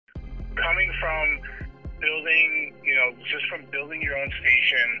coming from building, just from building your own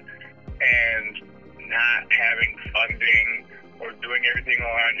station and not having funding or doing everything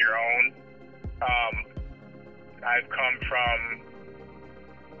on your own, I've come from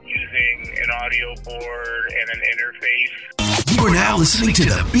using an audio board and an interface. You are now listening to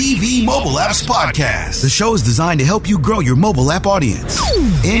the BV Mobile Apps Podcast. The show is designed to help you grow your mobile app audience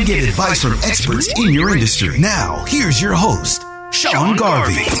and get advice from experts in your industry. Now, here's your host, Sean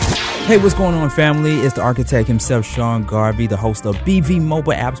Garvey. Hey, what's going on, family? It's the architect himself, Sean Garvey, the host of BV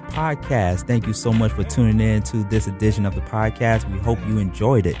Mobile Apps Podcast. Thank you so much for tuning in to this edition of the podcast. We hope you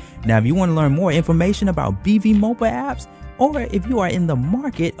enjoyed it. Now, if you want to learn more information about BV Mobile Apps, or if you are in the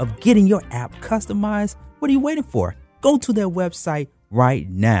market of getting your app customized, what are you waiting for? Go to their website right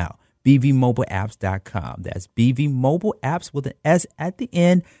now, bvmobileapps.com. That's bvmobileapps with an S at the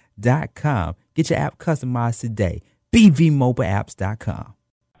end.com. Get your app customized today, bvmobileapps.com.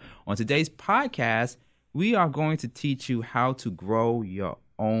 On today's podcast, we are going to teach you how to grow your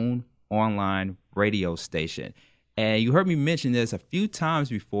own online radio station. And you heard me mention this a few times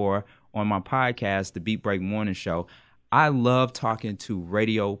before on my podcast, the Beat Break Morning Show. I love talking to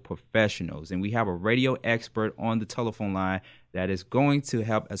radio professionals, and we have a radio expert on the telephone line that is going to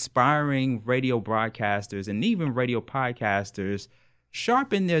help aspiring radio broadcasters and even radio podcasters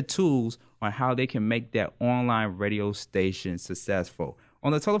sharpen their tools on how they can make their online radio station successful.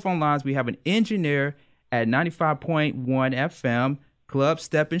 On the telephone lines, we have an engineer at 95.1 FM, Club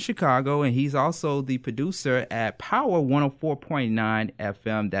Step in Chicago, and he's also the producer at Power 104.9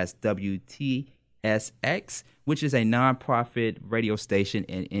 FM, that's WTSX, which is a nonprofit radio station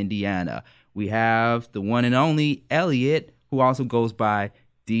in Indiana. We have the one and only Elliot, who also goes by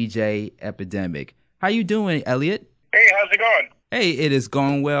DJ Epidemic. How you doing, Elliot? Hey, how's it going? Hey, it is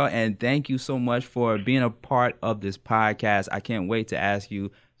going well, and thank you so much for being a part of this podcast. I can't wait to ask you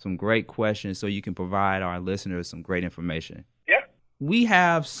some great questions so you can provide our listeners some great information. Yeah. We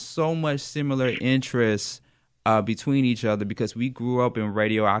have so much similar interests between each other because we grew up in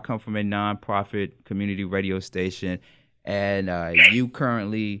radio. I come from a nonprofit community radio station, and you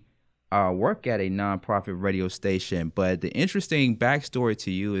currently work at a nonprofit radio station. But the interesting backstory to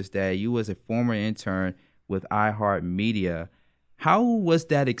you is that you was a former intern with iHeartMedia. How was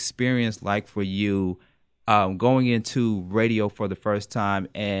that experience like for you going into radio for the first time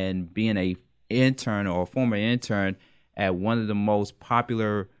and being a intern or a former intern at one of the most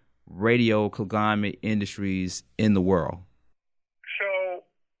popular radio conglomerate industries in the world? So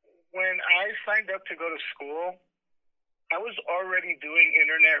when I signed up to go to school, I was already doing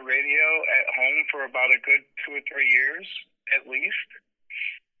internet radio at home for about a good 2 or 3 years at least.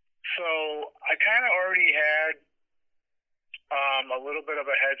 So I kind of already had a little bit of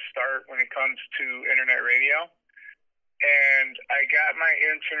a head start when it comes to internet radio. And I got my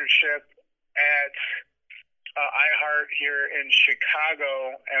internship at iHeart here in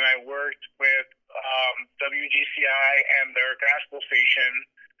Chicago, and I worked with WGCI and their gospel station,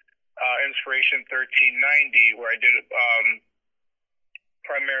 Inspiration 1390, where I did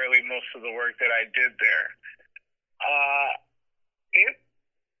primarily most of the work that I did there. It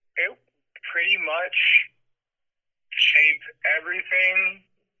pretty much shaped everything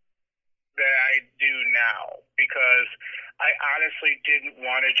that I do now, because I honestly didn't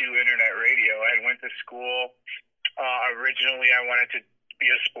want to do internet radio. I went to school. Originally, I wanted to be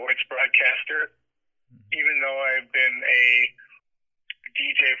a sports broadcaster, even though I've been a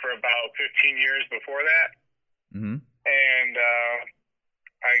DJ for about 15 years before that. Mm-hmm. And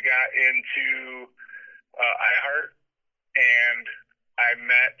I got into iHeart, and I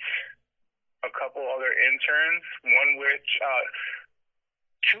met a couple other interns,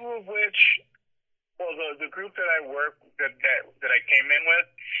 two of which, well, the group that I that I came in with,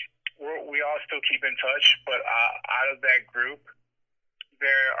 we all still keep in touch, but out of that group,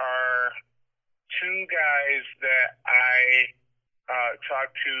 there are two guys that I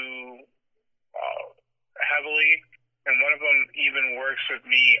talk to heavily, and one of them even works with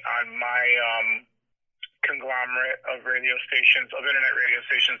me on my conglomerate of radio stations, of internet radio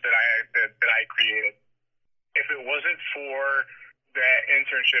stations that I created. If it wasn't for that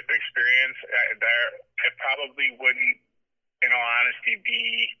internship experience, I probably wouldn't, in all honesty,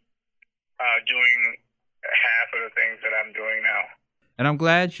 be doing half of the things that I'm doing now. And I'm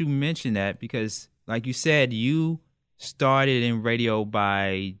glad you mentioned that because, like you said, you started in radio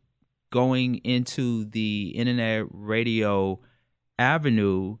by going into the internet radio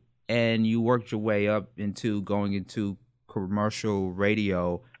avenue, and you worked your way up into going into commercial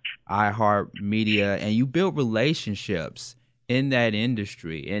radio, iHeartMedia, and you built relationships in that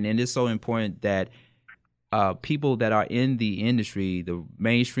industry. And it's so important that people that are in the industry, the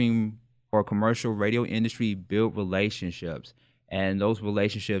mainstream or commercial radio industry build relationships, and those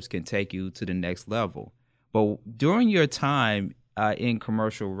relationships can take you to the next level. But during your time in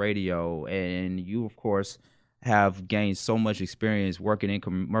commercial radio, and you, of course, have gained so much experience working in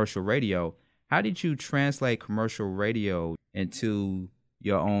commercial radio, how did you translate commercial radio into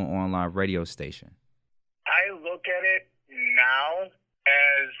your own online radio station? I look at it now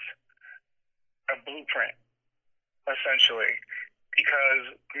as a blueprint, essentially, because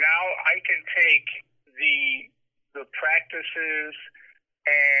now I can take the practices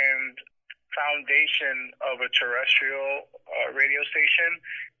and foundation of a terrestrial radio station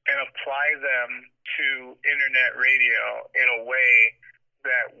and apply them to internet radio in a way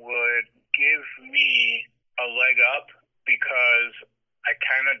that would give me a leg up, because I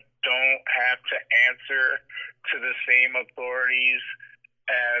kind of don't have to answer to the same authorities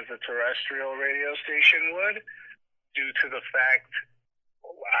as a terrestrial radio station would, due to the fact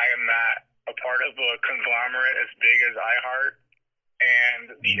I am not a part of a conglomerate as big as iHeart, and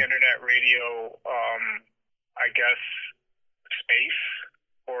the internet radio, I guess, space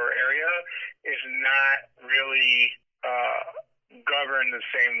or area is not really governed the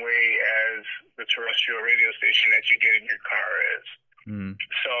same way as the terrestrial radio station that you get in your car is.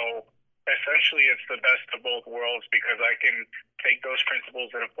 So essentially it's the best of both worlds, because I can take those principles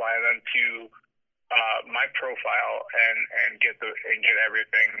and apply them to my profile and get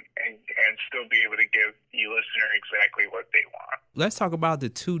everything and still be able to give the listener exactly what they want. Let's talk about the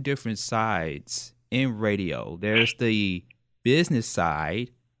two different sides in radio. There's the business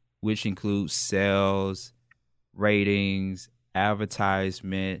side, which includes sales, ratings,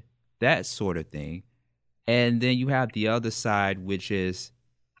 advertisement, that sort of thing. And then you have the other side, which is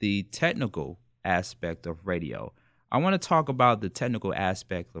the technical aspect of radio. I want to talk about the technical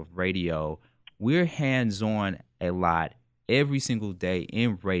aspect of radio. We're hands-on a lot every single day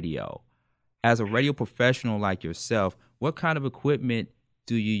in radio. As a radio professional like yourself, what kind of equipment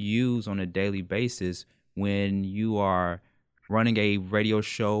do you use on a daily basis when you are running a radio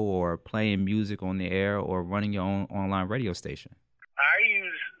show or playing music on the air or running your own online radio station? I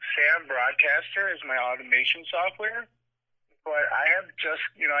use Sam Broadcaster as my automation software, but I have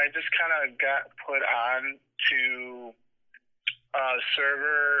I just kind of got put on to a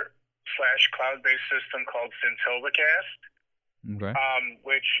server/cloud-based system called Scintillacast,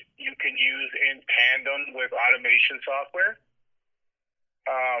 which you can use in tandem with automation software.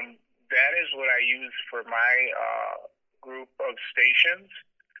 That is what I use for my group of stations.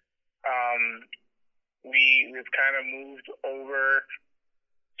 We've kind of moved over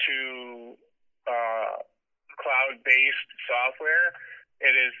to cloud-based software.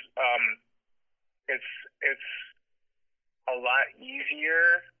 It is it's a lot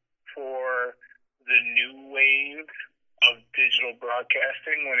easier for the new wave of digital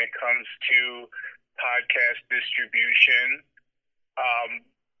broadcasting when it comes to podcast distribution,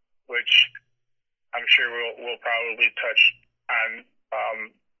 which I'm sure we'll probably touch on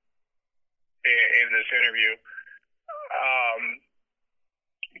in this interview.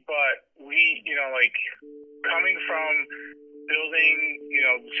 But we, coming from building,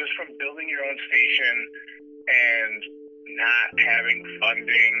 just from building your own station and not having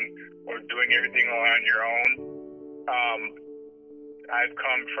funding or doing everything all on your own, I've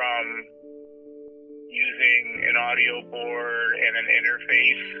come from using an audio board and an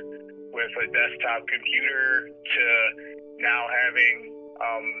interface with a desktop computer to now having,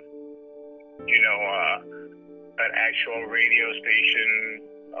 an actual radio station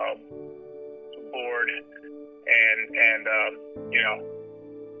board and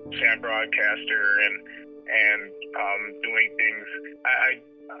Sam Broadcaster and doing things.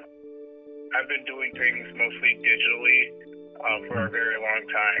 I've been doing things mostly digitally for a very long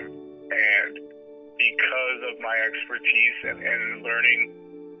time, and because of my expertise and learning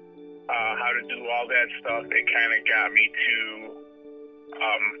how to do all that stuff, it kind of got me to,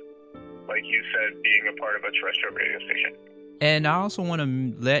 like you said, being a part of a terrestrial radio station. And I also want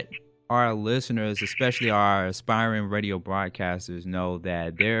to let our listeners, especially our aspiring radio broadcasters, know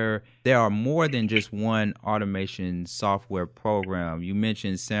that there are more than just one automation software program. You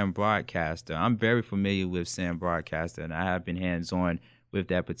mentioned Sam Broadcaster. I'm very familiar with Sam Broadcaster, and I have been hands-on with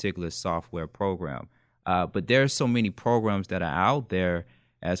that particular software program. But there are so many programs that are out there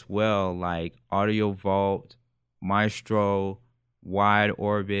as well, like Audio Vault, Maestro, Wide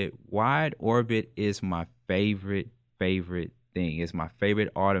Orbit. Wide Orbit is my favorite thing. It's my favorite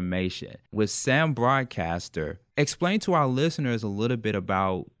automation. With Sam Broadcaster, explain to our listeners a little bit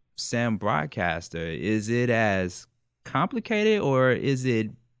about Sam Broadcaster. Is it as complicated or is it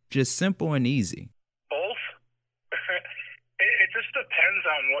just simple and easy? Both. It just depends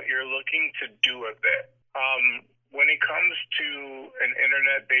on what you're looking to do with it. When it comes to an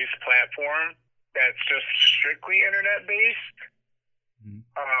internet-based platform that's just strictly internet-based,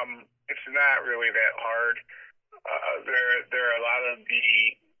 it's not really that hard. There are a lot of the,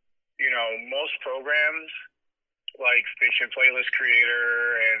 most programs like Station Playlist Creator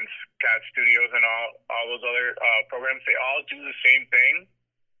and Scott Studios and all those other programs, they all do the same thing.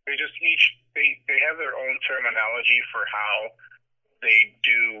 They just they have their own terminology for how they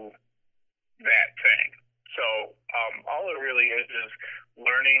do that thing. So all it really is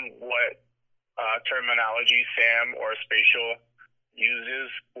learning what terminology Sam or Spatial uses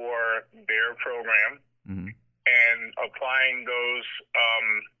for their program, and applying those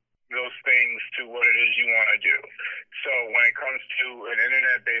things to what it is you want to do. So when it comes to an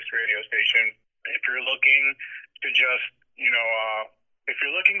internet-based radio station, if you're looking to just, if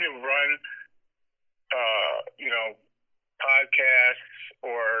you're looking to run, podcasts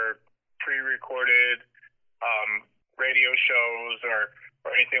or pre-recorded radio shows or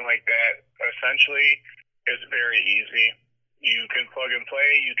anything like that, essentially, it's very easy. You can plug and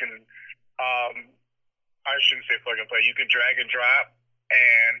play. You can, I shouldn't say plug and play. You can drag and drop,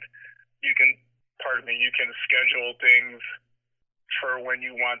 and you can schedule things for when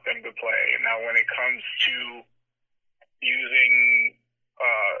you want them to play. Now, when it comes to using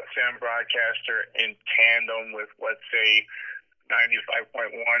Sam Broadcaster in tandem with, let's say,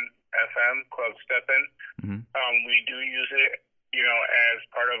 95.1 FM Club Steppin', we do use it, as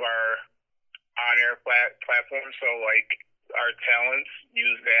part of our on-air platform. So, like, our talents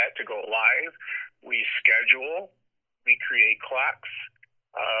use that to go live. We schedule. We create clocks.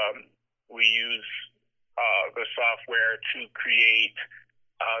 We use the software to create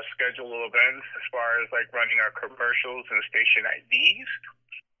schedule events as far as like running our commercials and station IDs.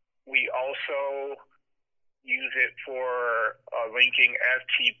 We also use it for linking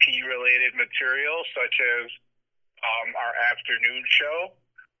FTP related material such as our afternoon show,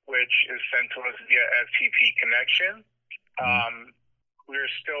 which is sent to us via FTP connection.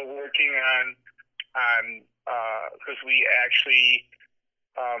 We're still working on because we actually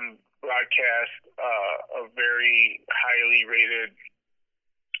broadcast a very highly rated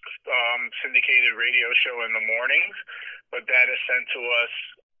syndicated radio show in the mornings, but that is sent to us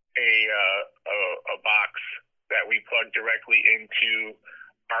a box that we plug directly into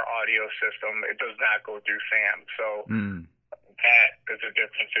our audio system. It does not go through SAM, so that is a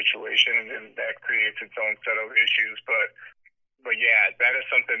different situation, and that creates its own set of issues. But yeah, that is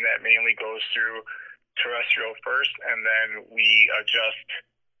something that mainly goes through terrestrial first, and then we adjust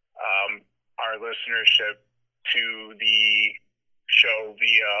our listenership to the show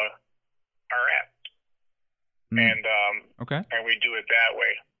via our app, and we do it that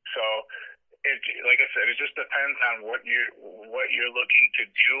way. So, like I said, it just depends on what you're looking to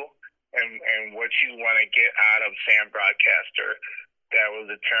do and what you want to get out of Sam Broadcaster. That will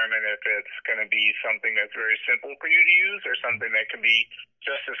determine if it's going to be something that's very simple for you to use or something that can be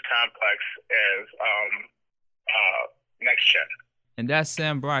just as complex as Next Gen. And that's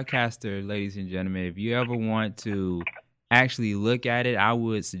Sam Broadcaster, ladies and gentlemen. If you ever want to actually look at it, I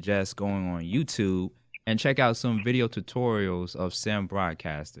would suggest going on YouTube and check out some video tutorials of Sam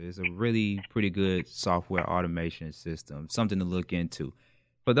Broadcaster. It's a really pretty good software automation system, something to look into.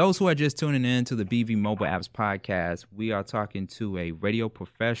 For those who are just tuning in to the BV Mobile Apps podcast, we are talking to a radio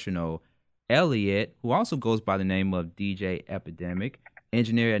professional, Elliot, who also goes by the name of DJ Epidemic,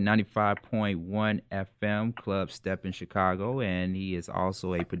 engineer at 95.1 FM Club Step in Chicago, and he is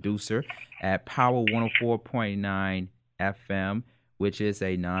also a producer at Power 104.9 FM, which is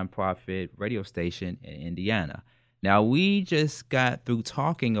a nonprofit radio station in Indiana. Now, we just got through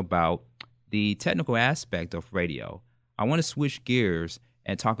talking about the technical aspect of radio. I want to switch gears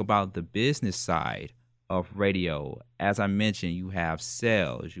and talk about the business side of radio. As I mentioned, you have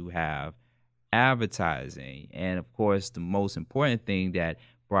sales, you have advertising, and of course, the most important thing that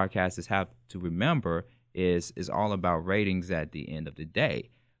broadcasters have to remember is all about ratings at the end of the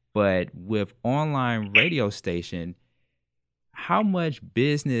day. But with online radio station, how much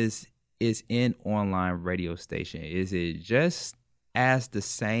business is in online radio station? Is it just as the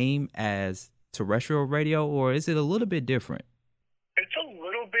same as terrestrial radio, or is it a little bit different? It's a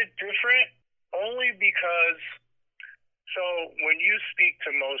little bit different only because, so when you speak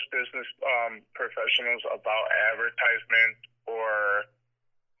to most business professionals about advertisement or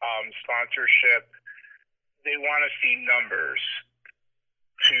sponsorship, they want to see numbers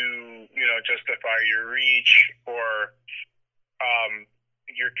to, justify your reach or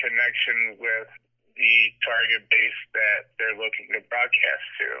your connection with the target base that they're looking to broadcast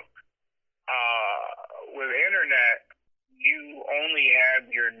to. With internet, you only have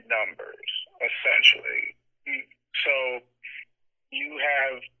your numbers, essentially. So you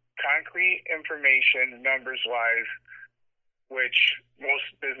have concrete information, numbers-wise, which most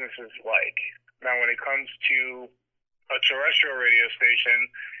businesses like. Now, when it comes to a terrestrial radio station,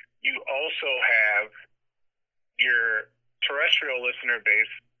 you also have your terrestrial listener base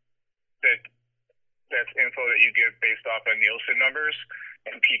that's info that you get based off of Nielsen numbers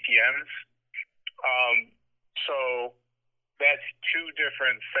and PPMs. So that's two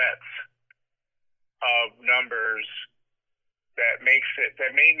different sets of numbers that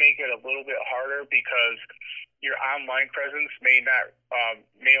may make it a little bit harder because your online presence may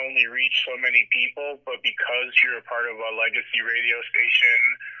only reach so many people, but because you're a part of a legacy radio station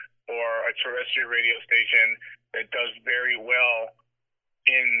or a terrestrial radio station that does very well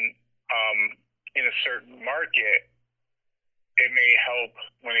in a certain market, it may help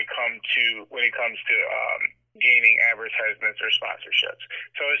when it comes to gaining advertisements or sponsorships.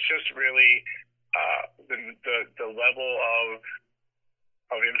 So it's just really the level of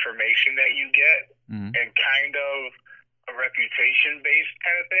information that you get, and kind of a reputation-based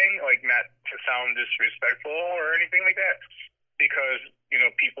kind of thing, like not to sound disrespectful or anything like that, because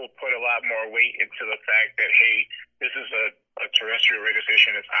people put a lot more weight into the fact that, hey, this is a terrestrial radio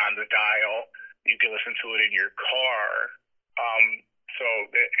station that's on the dial. You can listen to it in your car. So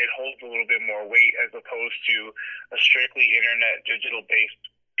it holds a little bit more weight as opposed to a strictly internet digital-based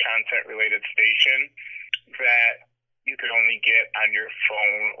content-related station that you could only get on your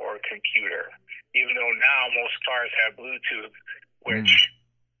phone or computer. Even though now most cars have Bluetooth, which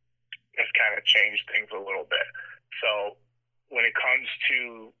has kind of changed things a little bit. So when it comes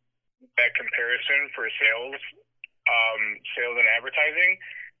to that comparison for sales and advertising,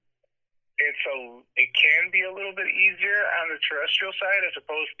 it can be a little bit easier on the terrestrial side as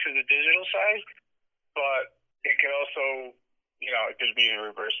opposed to the digital side, but it could also, it could be in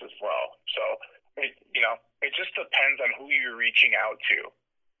reverse as well. So it just depends on who you're reaching out to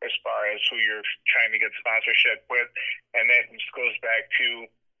as far as who you're trying to get sponsorship with, and that just goes back to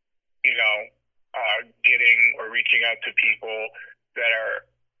getting or reaching out to people that are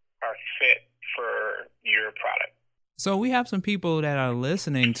fit for your product. So we have some people that are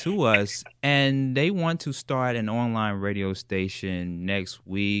listening to us and they want to start an online radio station next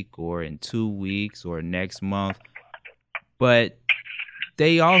week or in 2 weeks or next month, but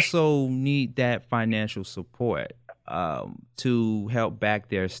they also need that financial support to help back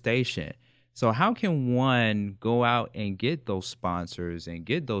their station. So how can one go out and get those sponsors and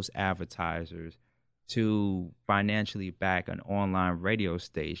get those advertisers to financially back an online radio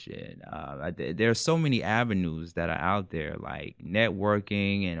station? There are so many avenues that are out there, like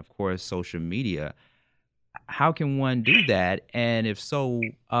networking and, of course, social media. How can one do that? And if so,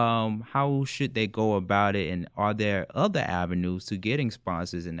 how should they go about it? And are there other avenues to getting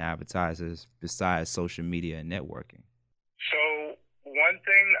sponsors and advertisers besides social media and networking? So one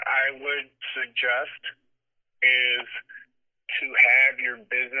thing I would suggest is to have your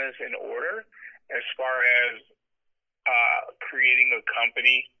business in order as far as creating a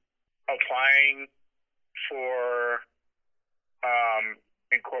company, applying for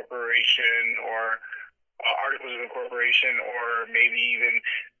incorporation or articles of incorporation, or maybe even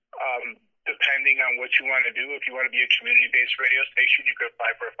depending on what you want to do. If you want to be a community-based radio station, you could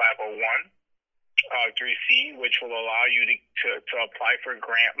apply for a 501 3C, which will allow you to apply for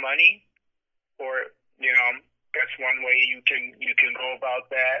grant money, or that's one way you can go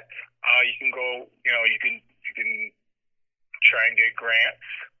about that. You can go, you can try and get grants.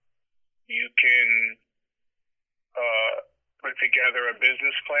 You can put together a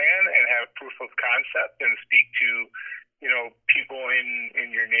business plan and have proof of concept and speak to, people in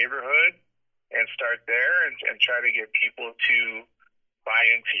your neighborhood and start there and try to get people to buy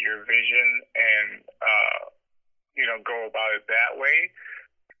into your vision and, go about it that way.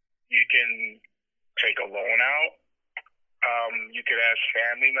 You can take a loan out. You could ask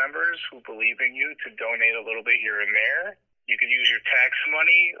family members who believe in you to donate a little bit here and there. You could use your tax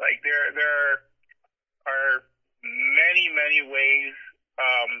money. Like there are many ways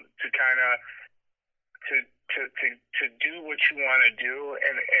to kind of to do what you want to do,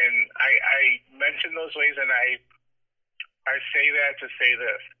 and I mention those ways, and I say that to say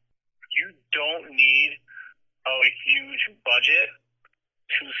this: you don't need a huge budget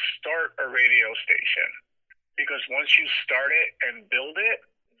to start a radio station, because once you start it and build it,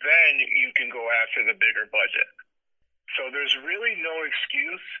 then you can go after the bigger budget. So there's really no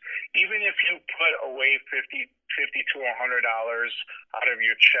excuse, even if you put away $50 to $100 out of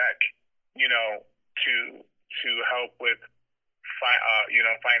your check, to help with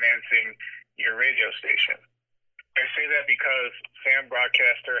financing your radio station. I say that because Sam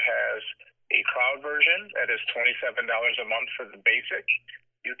Broadcaster has a cloud version that is $27 a month for the basic.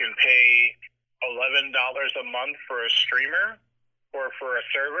 You can pay $11 a month for a streamer or for a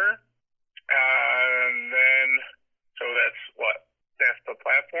server. And then, so that's what? That's the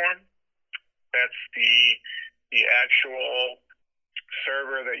platform. That's the actual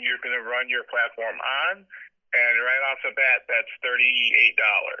server that you're going to run your platform on. And right off the bat, that's $38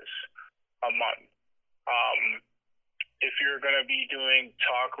 a month. If you're going to be doing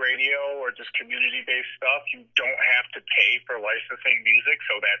talk radio or just community-based stuff, you don't have to pay for licensing music,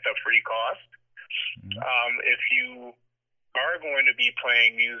 so that's a free cost. Mm-hmm. If you are going to be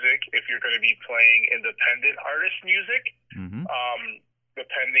playing music, if you're going to be playing independent artist music, mm-hmm.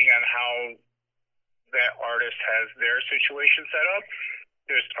 Depending on how that artist has their situation set up,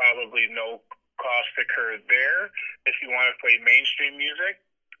 there's probably no cost incurred there. If you want to play mainstream music,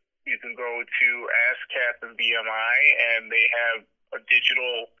 you can go to ASCAP and BMI, and they have a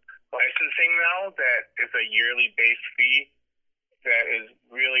digital licensing now that is a yearly base fee that is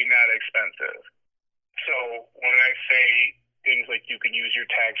really not expensive. So when I say things like you can use your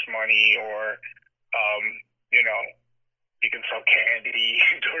tax money or, you can sell candy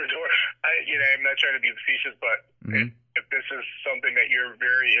door to door, I'm not trying to be facetious, but mm-hmm. if this is something that you're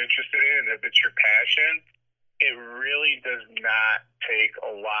very interested in, if it's your passion, it really does not take a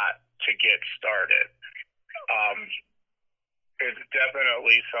lot to get started. It's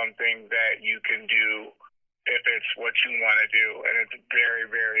definitely something that you can do if it's what you want to do, and it's very,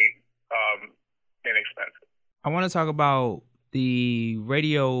 very inexpensive. I want to talk about the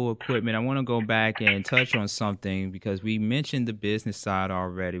radio equipment. I want to go back and touch on something because we mentioned the business side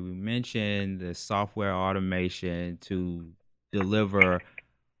already. We mentioned the software automation to deliver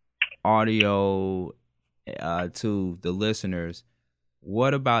audio to the listeners.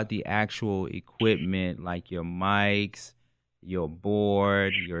 What about the actual equipment, like your mics, your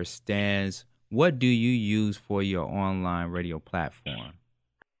board, your stands? What do you use for your online radio platform?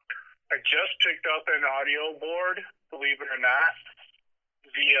 I just picked up an audio board, believe it or not,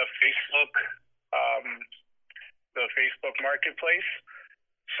 via Facebook, the Facebook Marketplace.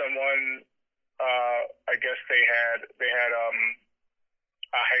 Someone, I guess they had a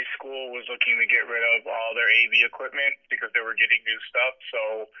high school was looking to get rid of all their AV equipment because they were getting new stuff. So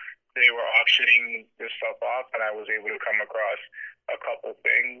they were auctioning this stuff off, and I was able to come across a couple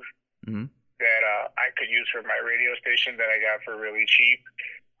things mm-hmm. that I could use for my radio station that I got for really cheap.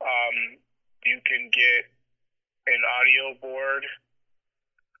 You can get an audio board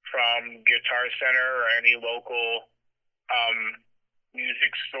from Guitar Center or any local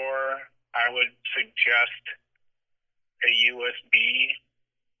music store. I would suggest a USB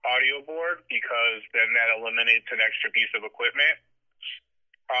audio board because then that eliminates an extra piece of equipment.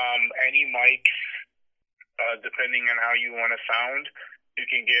 Any mics, depending on how you want to sound, you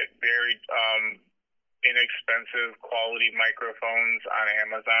can get very inexpensive quality microphones on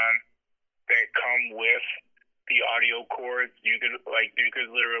Amazon that come with the audio cords. You could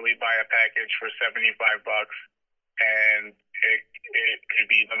literally buy a package for $75, and it could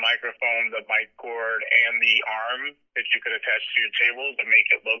be the microphone, the mic cord, and the arm that you could attach to your table to make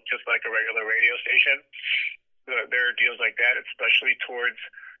it look just like a regular radio station. There are deals like that, especially towards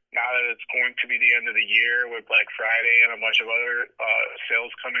now that it's going to be the end of the year with Black Friday and a bunch of other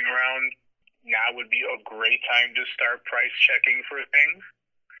sales coming around. Now would be a great time to start price checking for things.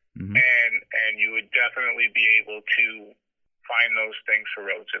 Mm-hmm. And you would definitely be able to find those things for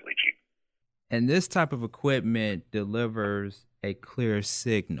relatively cheap. And this type of equipment delivers a clear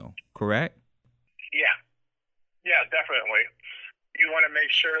signal, correct? Yeah, definitely. You want to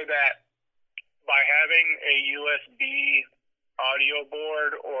make sure that by having a USB audio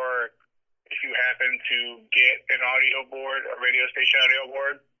board, or if you happen to get an audio board, a radio station audio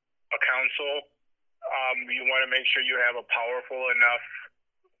board, a console, you want to make sure you have a powerful enough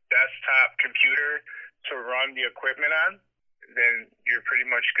desktop computer to run the equipment on, then you're pretty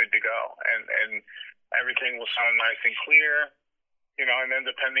much good to go. And everything will sound nice and clear, and then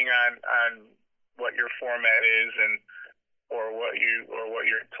depending on what your format is or what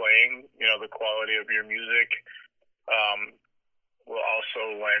you're playing, the quality of your music will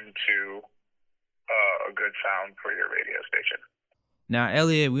also lend to a good sound for your radio station. Now,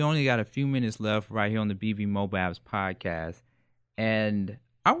 Elliot, we only got a few minutes left right here on the BV Mobile Apps podcast, and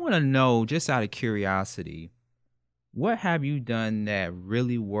I want to know, just out of curiosity, what have you done that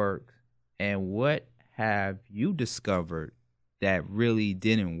really worked, and what have you discovered that really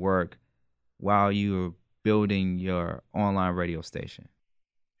didn't work while you were building your online radio station?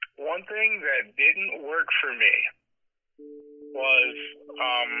 One thing that didn't work for me was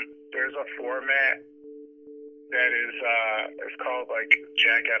there's a format that is it's called like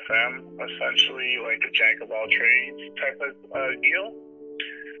Jack FM, essentially like a jack of all trades type of deal.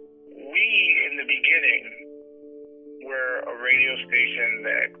 We in the beginning were a radio station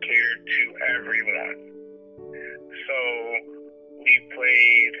that catered to everyone. So we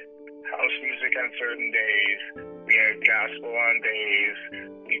played house music on certain days. We had gospel on days.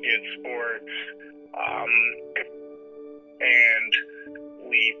 We did sports, and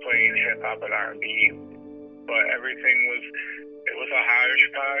we played hip hop and R&B. But everything was a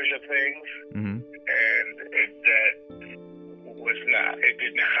hodgepodge of things, and it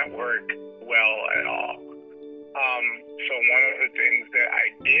did not work well at all. So one of the things that I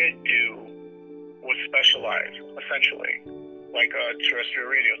did do was specialize, essentially, like a terrestrial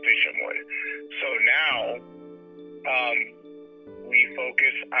radio station would. So now we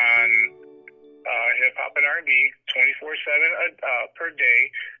focus on hip hop and R&B 24/7 per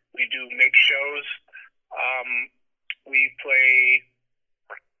day. We do mix shows.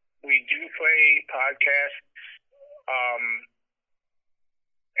 We do play podcasts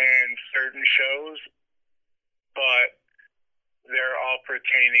and certain shows, but they're all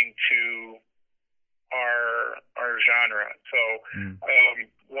pertaining to our genre. So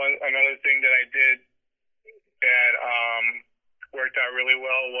another thing that I did that worked out really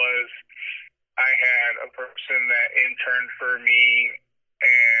well was I had a person that interned for me,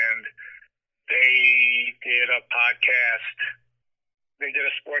 and they did a podcast. They did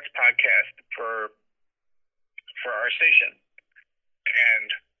a sports podcast for our station, and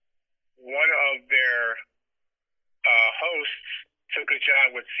one of their hosts took a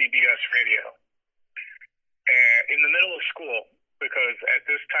job with CBS Radio, and in the middle of school, because at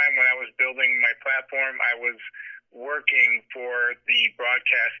this time when I was building my platform, I was working for the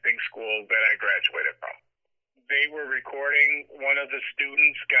broadcasting school that I graduated from. They were recording. One of the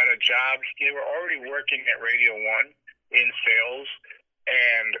students got a job. They were already working at Radio 1 in sales,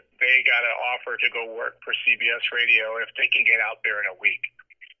 and they got an offer to go work for CBS Radio if they can get out there in a week.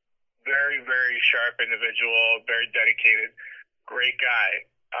 Very, very sharp individual, very dedicated, great guy.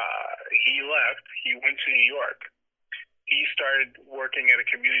 He left. He went to New York. He started working at a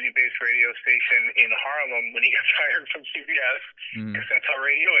community-based radio station in Harlem when he got fired from CBS, because that's how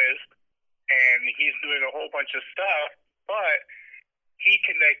radio is. And he's doing a whole bunch of stuff, but he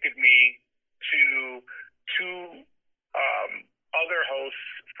connected me to two other hosts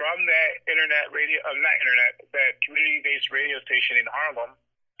from that that community-based radio station in Harlem,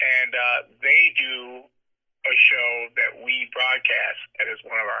 and they do a show that we broadcast that is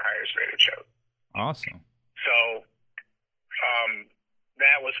one of our highest rated shows. Awesome. So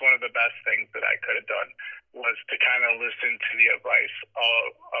that was one of the best things that I could have done, was to kind of listen to the advice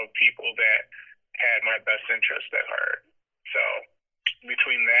of people that had my best interest at heart. So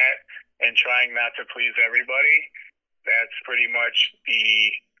between that and trying not to please everybody, that's pretty much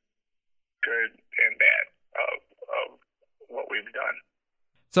the good and bad of what we've done.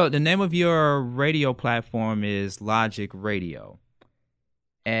 So the name of your radio platform is Logic Radio.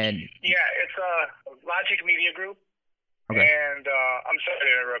 And yeah, it's a Logic Media Group. Okay. And I'm sorry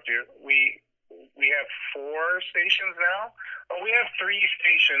to interrupt you. We have 4 stations now. Oh, we have 3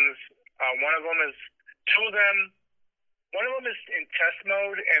 stations. One of them is in test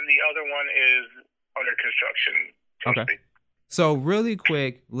mode, and the other one is under construction. Okay. So really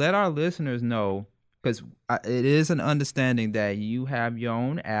quick, let our listeners know, because it is an understanding that you have your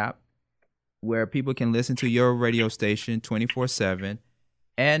own app where people can listen to your radio station 24/7.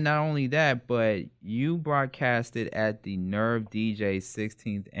 And not only that, but you broadcasted at the Nerve DJ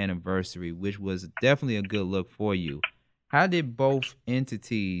 16th anniversary, which was definitely a good look for you. How did both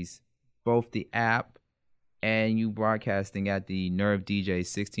entities, both the app and you broadcasting at the Nerve DJ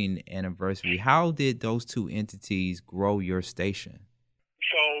 16th anniversary, how did those two entities grow your station?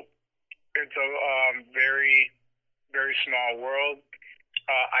 So it's a very, very small world.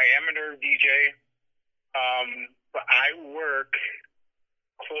 I am a Nerve DJ, but I work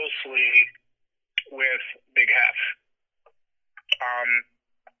closely with Big Hef.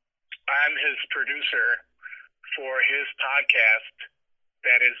 I'm his producer for his podcast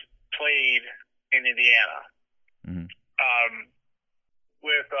that is played in Indiana.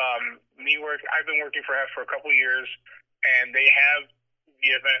 I've been working for Hef for a couple of years, and they have the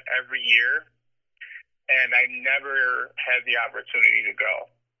event every year, and I never had the opportunity to go.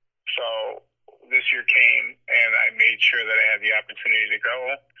 So this year came, and I made sure that I had the opportunity to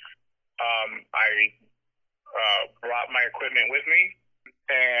go. I brought my equipment with me,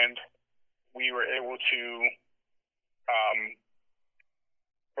 and we were able to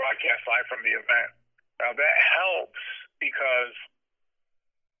broadcast live from the event. Now that helps because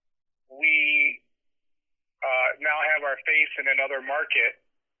we now have our face in another market,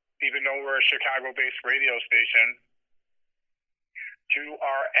 even though we're a Chicago-based radio station, through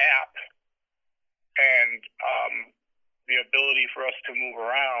our app and the ability for us to move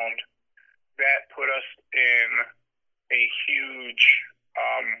around, that put us in a huge,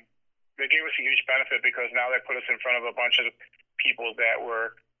 they gave us a huge benefit, because now they put us in front of a bunch of people that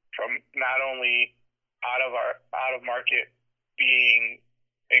were from not only out of market being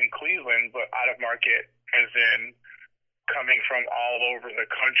in Cleveland, but out of market as in coming from all over the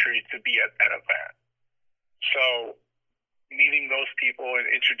country to be at that event. So meeting those people and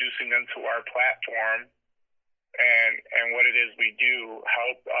introducing them to our platform and what it is we do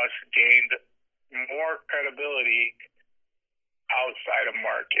helped us gain more credibility outside of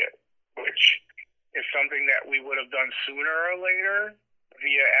market, which is something that we would have done sooner or later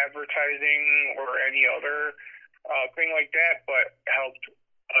via advertising or any other thing like that, but helped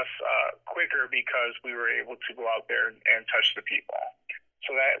us quicker because we were able to go out there and touch the people.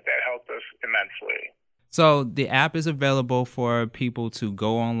 So that helped us immensely. So the app is available for people to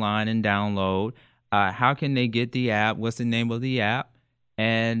go online and download. How can they get the app? What's the name of the app?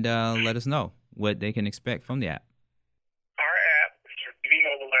 And let us know what they can expect from the app. Our app, BV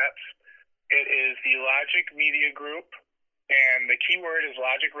Mobile Apps, it is the Logic Media Group, and the keyword is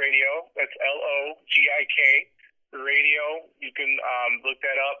Logic Radio. That's LOGIK Radio. You can look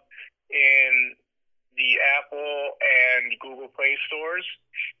that up in the Apple and Google Play stores.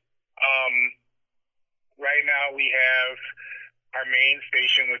 Right now we have our main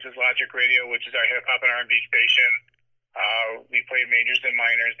station, which is Logic Radio, which is our hip-hop and R&B station. We play majors and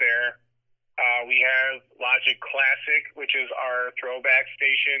minors there. We have Logic Classic, which is our throwback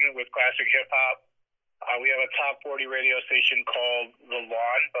station with classic hip-hop. We have a top 40 radio station called The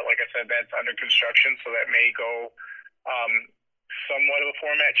Lawn, but like I said, that's under construction, so that may go somewhat of a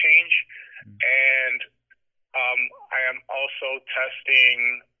format change. And I am also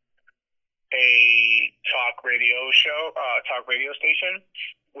testing a talk radio station,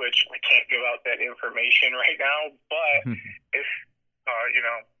 which I can't give out that information right now, but if,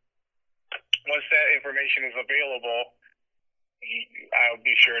 once that information is available, I'll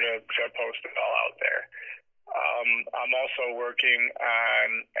be sure to post it all out there. I'm also working on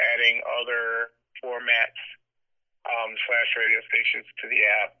adding other formats / radio stations to the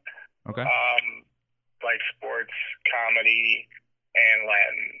app. Okay. Like sports, comedy, and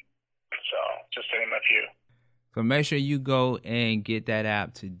Latin. So just to name a few. So make sure you go and get that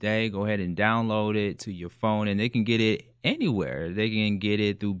app today. Go ahead and download it to your phone, and they can get it anywhere. They can get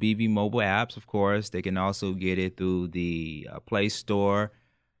it through BV Mobile Apps, of course. They can also get it through the Play Store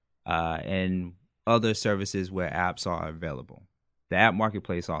and other services where apps are available. The app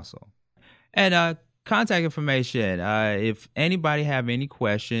marketplace also. And contact information. If anybody have any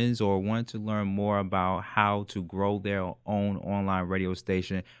questions or want to learn more about how to grow their own online radio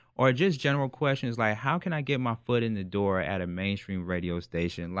station, or just general questions like how can I get my foot in the door at a mainstream radio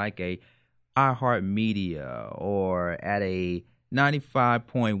station like a iHeartMedia or at a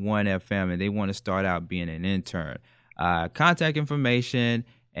 95.1 FM, and they want to start out being an intern. Contact information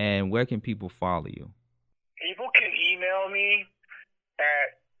and where can people follow you? People can email me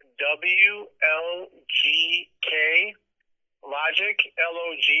at WLGK Logic,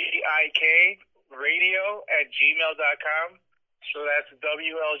 LOGIK radio@gmail.com. So that's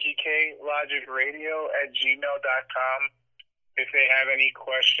WLGK Logic radio@gmail.com. If they have any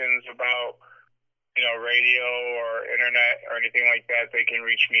questions about, radio or internet or anything like that, they can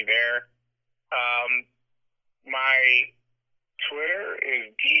reach me there. My Twitter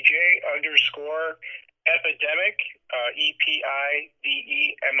is DJ_epidemic,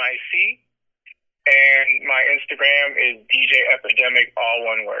 EPIDEMIC. And my Instagram is DJ Epidemic, all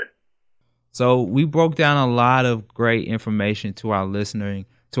one word. So we broke down a lot of great information to our listening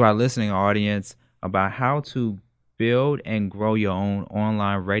audience about how to build and grow your own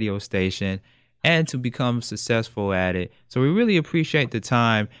online radio station and to become successful at it. So we really appreciate the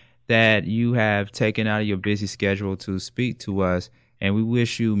time that you have taken out of your busy schedule to speak to us, and we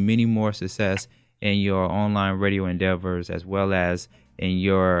wish you many more success in your online radio endeavors as well as in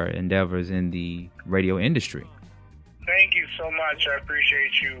your endeavors in the radio industry. Thank you so much. I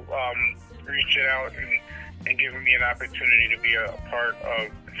appreciate you reaching out and giving me an opportunity to be a part of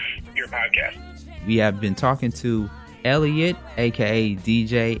your podcast. We have been talking to Elliot, a.k.a.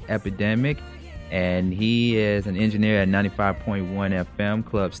 DJ Epidemic, and he is an engineer at 95.1 FM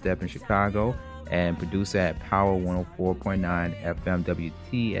Club Step in Chicago and producer at Power 104.9 FM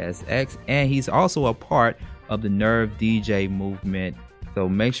WTSX, and he's also a part of the Nerve DJ movement. So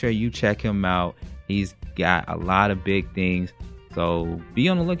make sure you check him out. He's got a lot of big things So be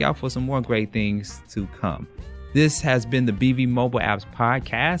on the lookout for some more great things to come. This has been the BV Mobile Apps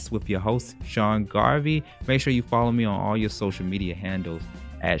Podcast with your host, Sean Garvey. Make sure you follow me on all your social media handles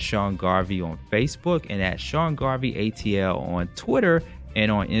at Sean Garvey on Facebook and at Sean Garvey ATL on Twitter and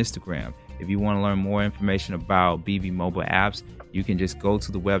on Instagram. If you want to learn more information about BV Mobile Apps, you can just go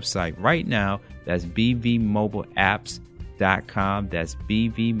to the website right now. That's bvmobileapps.com. That's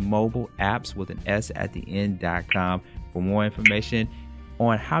bvmobileapps with an S at the end.com for more information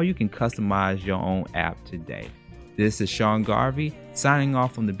on how you can customize your own app today. This is Sean Garvey signing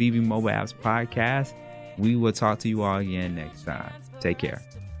off from the BV Mobile Apps Podcast. We will talk to you all again next time. Take care.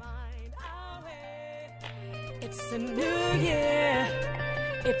 It's a new year.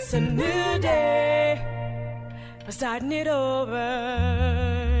 It's a new day. We're starting it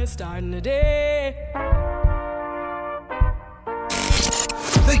over. Starting the day.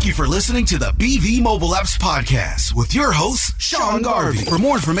 Thank you for listening to the BV Mobile Apps Podcast with your host, Sean Garvey. For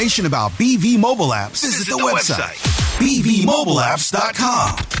more information about BV Mobile Apps, visit the website,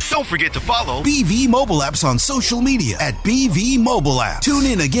 bvmobileapps.com. Don't forget to follow BV Mobile Apps on social media at BV Mobile Apps. Tune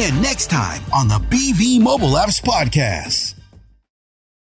in again next time on the BV Mobile Apps Podcast.